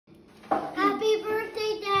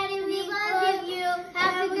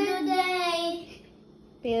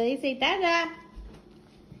Bailey, say dada.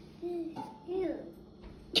 Say dada.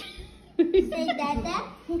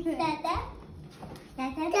 Dada.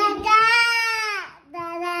 Dada.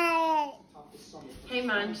 Dada. Hey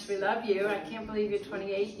Munch, we love you. I can't believe you're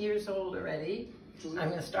 28 years old already. I'm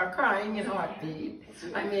gonna start crying in a heartbeat.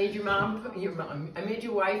 I made I made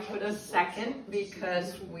your wife put us second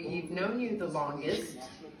because we've known you the longest.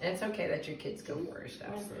 And it's okay that your kids go first,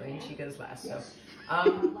 absolutely, and she goes last. So,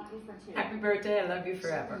 happy birthday! I love you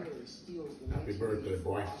forever. Happy birthday,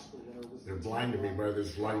 boy. They're blinding me by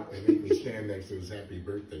this light. They make me stand next to this happy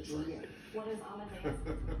birthday sign.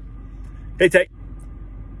 Hey, Tay.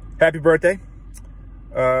 Happy birthday.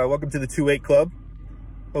 Welcome to the 2-8 Club.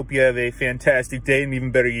 Hope you have a fantastic day and an even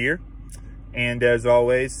better year. And as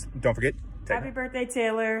always, don't forget. Happy birthday,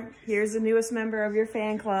 Taylor. Here's the newest member of your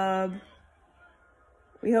fan club.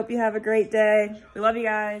 We hope you have a great day. We love you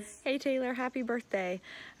guys. Hey Taylor, happy birthday.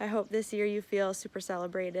 I hope this year you feel super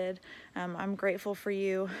celebrated. I'm grateful for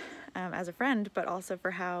you as a friend, but also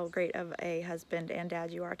for how great of a husband and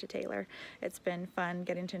dad you are to Taylor. It's been fun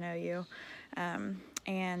getting to know you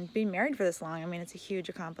and being married for this long. I mean, it's a huge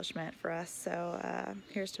accomplishment for us. So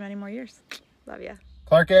here's to many more years. Love ya.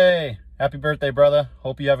 Clarke, happy birthday, brother.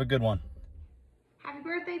 Hope you have a good one. Happy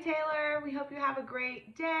birthday, Taylor. We hope you have a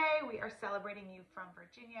great day. We are celebrating you from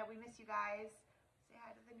Virginia. We miss you guys. Say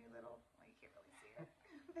hi to the new little, well, you can't really see her.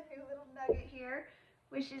 The new little nugget here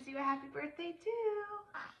wishes you a happy birthday, too.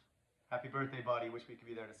 Happy birthday, buddy. Wish we could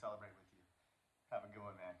be there to celebrate with you. Have a good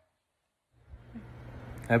one, man.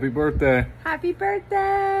 Happy birthday. Happy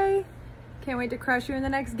birthday. Can't wait to crush you in the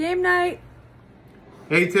next game night.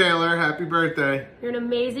 Hey Taylor, happy birthday. You're an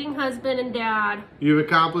amazing husband and dad. You've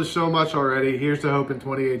accomplished so much already. Here's to hoping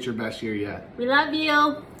 28's your best year yet. We love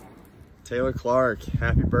you. Taylor Clarke,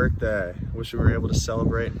 happy birthday. Wish we were able to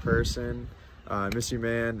celebrate in person. I miss you,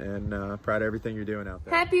 man, and proud of everything you're doing out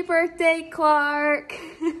there. Happy birthday, Clarke.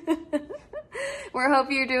 We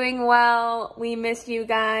hope you're doing well. We miss you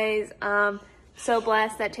guys. So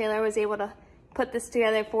blessed that Taylor was able to put this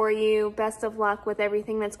together for you. Best of luck with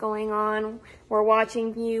everything that's going on. We're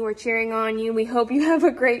watching you. We're cheering on you. We hope you have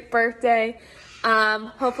a great birthday.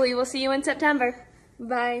 Hopefully we'll see you in September.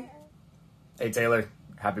 Bye. Hey Taylor,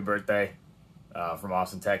 happy birthday from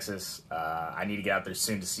Austin, Texas. I need to get out there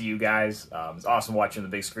soon to see you guys. It's awesome watching the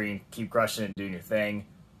big screen. Keep crushing it, doing your thing.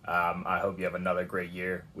 I hope you have another great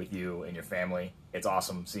year with you and your family. It's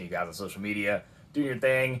awesome seeing you guys on social media, doing your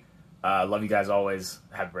thing. Love you guys always.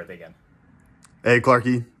 Happy birthday again. Hey, Clarke,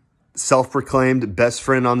 self-proclaimed best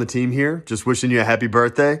friend on the team here. Just wishing you a happy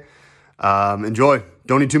birthday. Enjoy.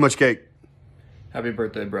 Don't eat too much cake. Happy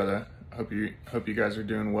birthday, brother. Hope you guys are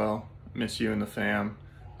doing well. Miss you and the fam.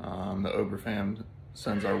 The Ober fam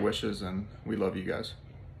sends our wishes, and we love you guys.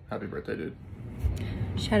 Happy birthday, dude.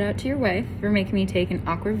 Shout out to your wife for making me take an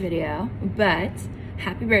awkward video, but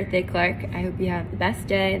happy birthday, Clarke. I hope you have the best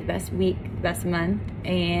day, the best week, the best month,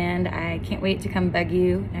 and I can't wait to come bug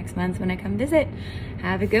you next month when I come visit.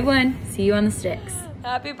 Have a good one. See you on the sticks.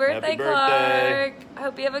 Happy birthday, Clarke. I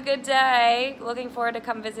hope you have a good day. Looking forward to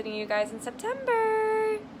come visiting you guys in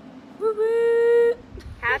September. Woo woo.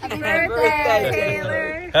 Happy birthday,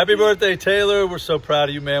 Taylor. Happy birthday, Taylor. We're so proud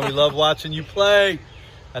of you, man. We love watching you play.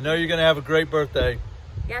 I know you're going to have a great birthday.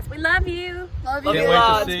 Yes, we love you. Can't wait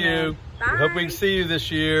to see you. Bye. We hope we can see you this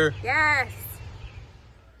year. Yes.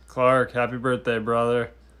 Clarke, happy birthday,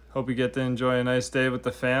 brother. Hope you get to enjoy a nice day with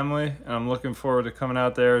the family, and I'm looking forward to coming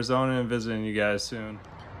out to Arizona and visiting you guys soon.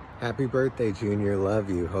 Happy birthday, Junior. Love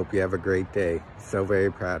you. Hope you have a great day. So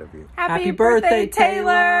very proud of you. Happy birthday,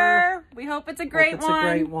 Taylor. We hope it's a great one. It's a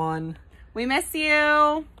great one. We miss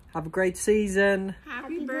you. Have a great season.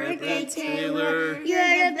 Happy birthday, Taylor.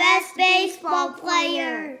 You're the best baseball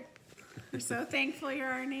player. We're so thankful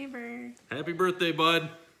you're our neighbor. Happy birthday, bud.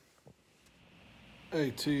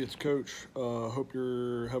 Hey T, it's Coach. Hope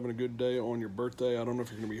you're having a good day on your birthday. I don't know if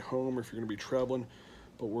you're going to be home or if you're going to be traveling,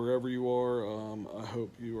 but wherever you are, I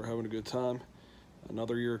hope you are having a good time.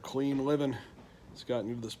 Another year of clean living has gotten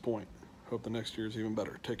you to this point. Hope the next year is even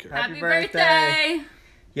better. Take care. Happy birthday.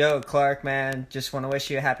 Yo, Clarke, man, just want to wish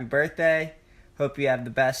you a happy birthday. Hope you have the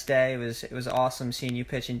best day. It was awesome seeing you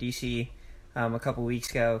pitch in DC a couple weeks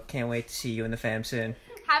ago. Can't wait to see you in the fam soon.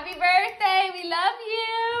 Happy birthday. We love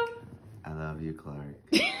you. I love you,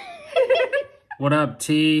 Clarke. What up,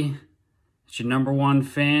 T? It's your #1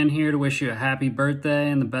 fan here to wish you a happy birthday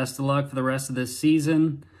and the best of luck for the rest of this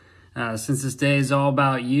season. Since this day is all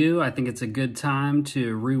about you, I think it's a good time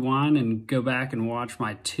to rewind and go back and watch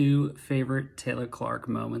my 2 favorite Taylor Clarke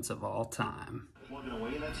moments of all time. Plugging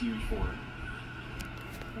away, that's huge for him.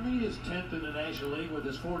 Well, he is 10th in the National League with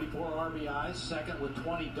his 44 RBIs, 2nd with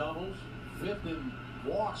 20 doubles, 5th in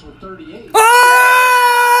walks with 38. Oh,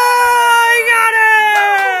 I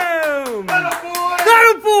got him!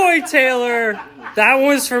 That a boy, Taylor. That one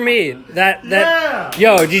was for me. That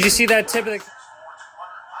Yo, did you see that tip of the?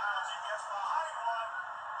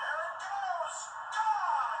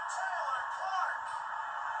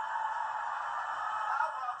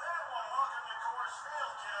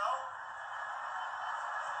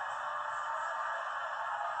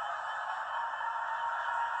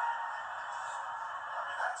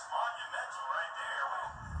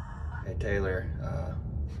 Hey Taylor,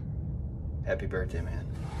 happy birthday, man.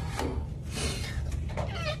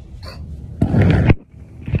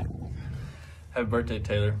 Happy birthday,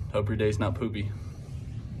 Taylor. Hope your day's not poopy.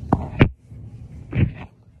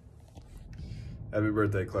 Happy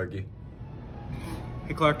birthday, Clarke.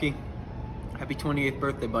 Hey Clarke, happy 28th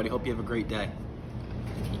birthday, buddy. Hope you have a great day.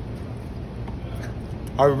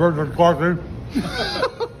 Happy birthday, Clarke.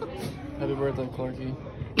 Happy birthday, Clarke.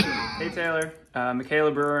 Hey Taylor, Michaela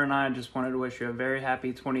Brewer and I just wanted to wish you a very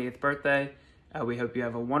happy 28th birthday. We hope you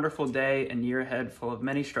have a wonderful day and year ahead full of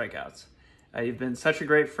many strikeouts. You've been such a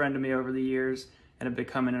great friend to me over the years and have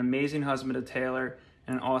become an amazing husband to Taylor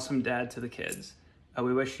and an awesome dad to the kids.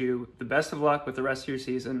 We wish you the best of luck with the rest of your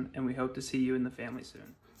season, and we hope to see you and the family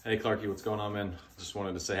soon. Hey Clarke, what's going on, man? Just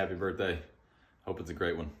wanted to say happy birthday. Hope it's a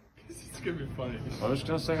great one. It's gonna be funny. I was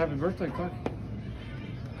gonna say happy birthday, Clarke.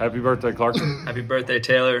 Happy birthday, Clarke. Happy birthday,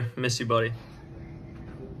 Taylor. Miss you, buddy.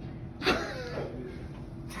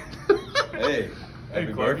 Hey,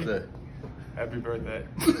 happy birthday. Happy birthday.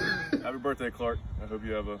 Happy birthday, Clarke. I hope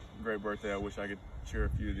you have a great birthday. I wish I could share a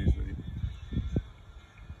few of these with you.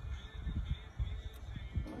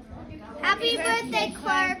 Happy birthday,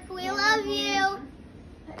 Clarke. We love you.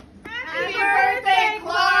 Happy birthday,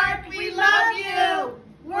 Clarke. We love you.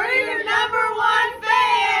 We're your #1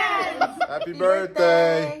 fans. Happy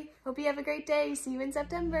birthday. Hope you have a great day. See you in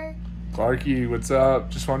September. Clarke, what's up?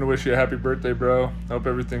 Just wanted to wish you a happy birthday, bro. Hope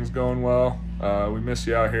everything's going well. We miss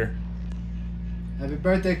you out here. Happy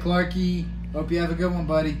birthday, Clarke. Hope you have a good one,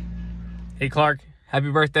 buddy. Hey Clarke,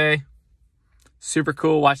 happy birthday. Super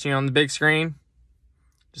cool watching you on the big screen.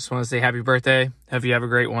 Just want to say happy birthday. Hope you have a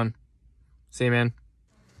great one. See you, man.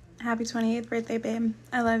 Happy 28th birthday, babe.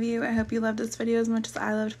 I love you. I hope you loved this video as much as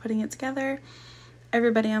I loved putting it together.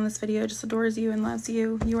 Everybody on this video just adores you and loves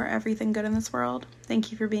you. You are everything good in this world.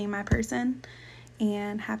 Thank you for being my person.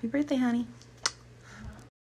 And happy birthday, honey.